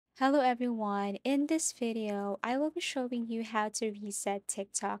Hello everyone. In this video, I will be showing you how to reset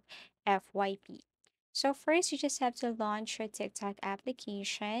TikTok FYP. So first, you just have to launch your TikTok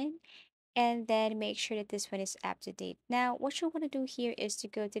application and then make sure that this one is up to date. Now, what you want to do here is to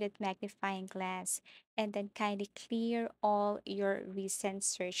go to that magnifying glass and then kindly clear all your recent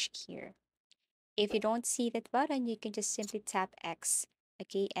search here. If you don't see that button, you can just simply tap X,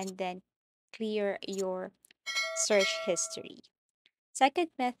 okay, and then clear your search history. Second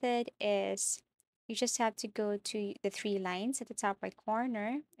method is you just have to go to the three lines at the top right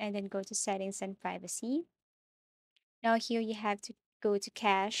corner and then go to settings and privacy. Now here you have to go to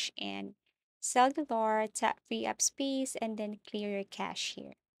cache and cellular, tap free up space and then clear your cache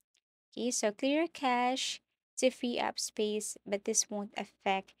here. Okay, so clear your cache to free up space, but this won't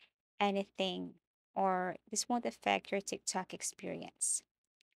affect anything or this won't affect your TikTok experience.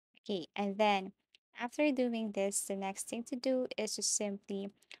 Okay, and then after doing this, the next thing to do is to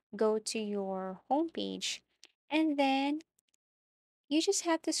simply go to your homepage and then you just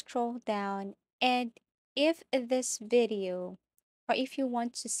have to scroll down. And if this video, or if you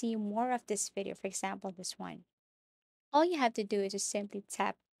want to see more of this video, for example, this one, all you have to do is just simply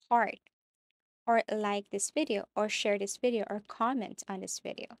tap heart or like this video or share this video or comment on this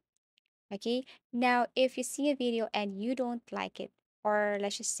video. Okay. Now, if you see a video and you don't like it, or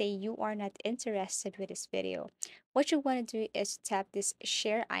let's just say you are not interested with this video, what you want to do is tap this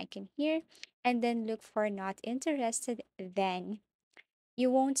share icon here and then look for not interested. Then you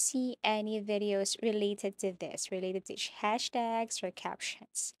won't see any videos related to this, related to hashtags or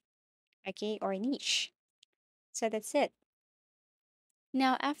captions, okay, or niche. So that's it.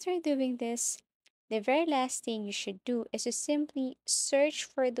 Now, after doing this, the very last thing you should do is to simply search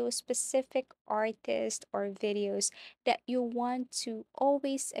for those specific artists or videos that you want to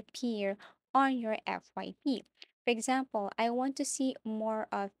always appear on your FYP. For example, I want to see more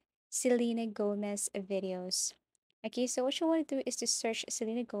of Selena Gomez videos. Okay, so what you want to do is to search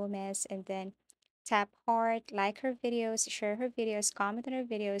Selena Gomez and then tap heart, like her videos, share her videos, comment on her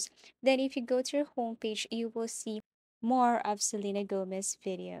videos. Then, if you go to your homepage, you will see more of Selena Gomez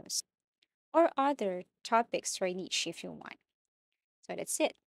videos or other topics for niche if you want. So that's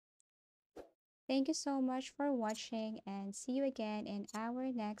it. Thank you so much for watching and see you again in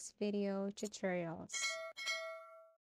our next video tutorials.